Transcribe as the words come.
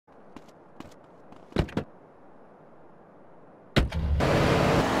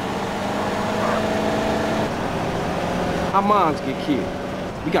our moms get killed.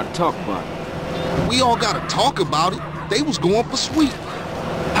 We gotta talk about it. We all gotta talk about it. They was going for sweet.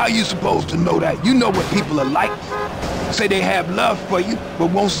 How you supposed to know that? You know what people are like. Say they have love for you,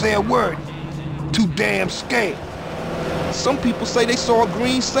 but won't say a word. Too damn scared. Some people say they saw a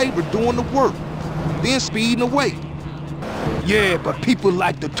green Saber doing the work, then speeding away. Yeah, but people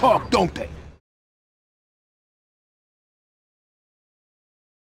like to talk, don't they?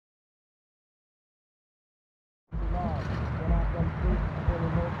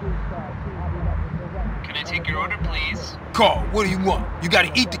 Can I take your order, please? Carl, what do you want? You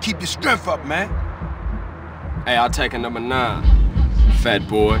gotta eat to keep your strength up, man. Hey, I'll take a number 9, fat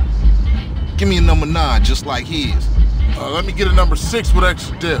boy. Give me a number 9, just like his. Let me get a number 6 with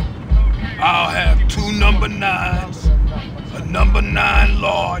extra dip. I'll have 2 number 9s, a number 9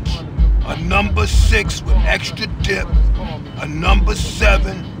 large, a number 6 with extra dip, a number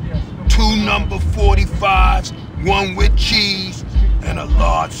 7, 2 number 45s, 1 with cheese, and a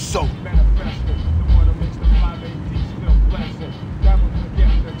large soda.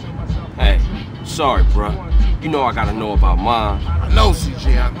 Hey, sorry, bruh. You know I gotta know about mine. I know,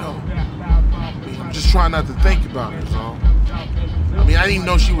 CJ, I know. I'm just trying not to think about it, that's all. I mean, I didn't even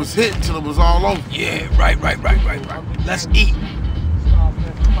know she was hit until it was all over. Yeah, right. Let's eat.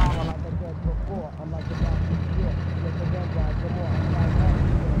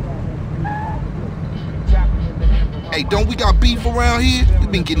 Hey, don't we got beef around here? We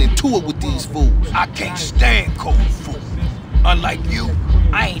been getting into it with these fools. I can't stand cold food. Unlike you,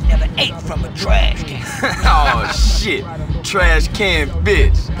 I ain't never ate from a trash can. Oh, shit. Trash can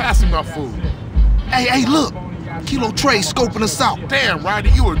bitch. Pass me my food. Hey, look. Kilo Trey scoping us out. Damn, Ryder,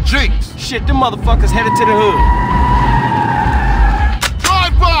 you a jinx. Shit, them motherfuckers headed to the hood.